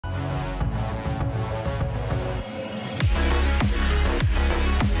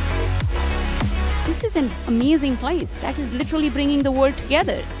this is an amazing place that is literally bringing the world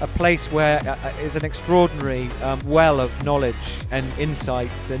together. A place where is an extraordinary well of knowledge and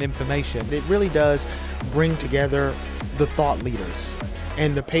insights and information. It really does bring together the thought leaders,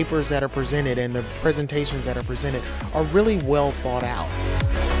 and the papers that are presented and the presentations that are presented are really well thought out.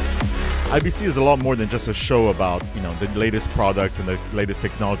 IBC is a lot more than just a show about, the latest products and the latest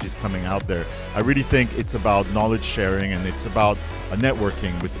technologies coming out there. I really think it's about knowledge sharing, and it's about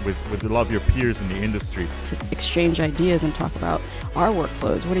networking with a lot of your peers in the industry. To exchange ideas and talk about our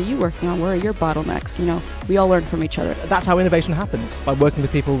workflows. What are you working on? Where are your bottlenecks? We all learn from each other. That's how innovation happens, by working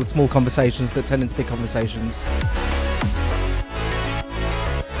with people with small conversations that turn into big conversations.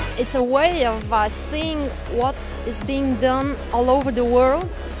 It's a way of seeing what is being done all over the world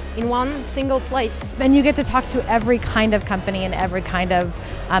in one single place. And you get to talk to every kind of company and every kind of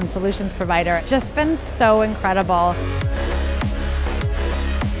solutions provider. It's just been so incredible.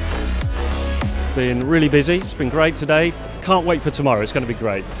 It's been really busy. It's been great today. Can't wait for tomorrow. It's going to be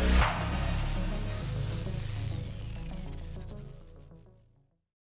great.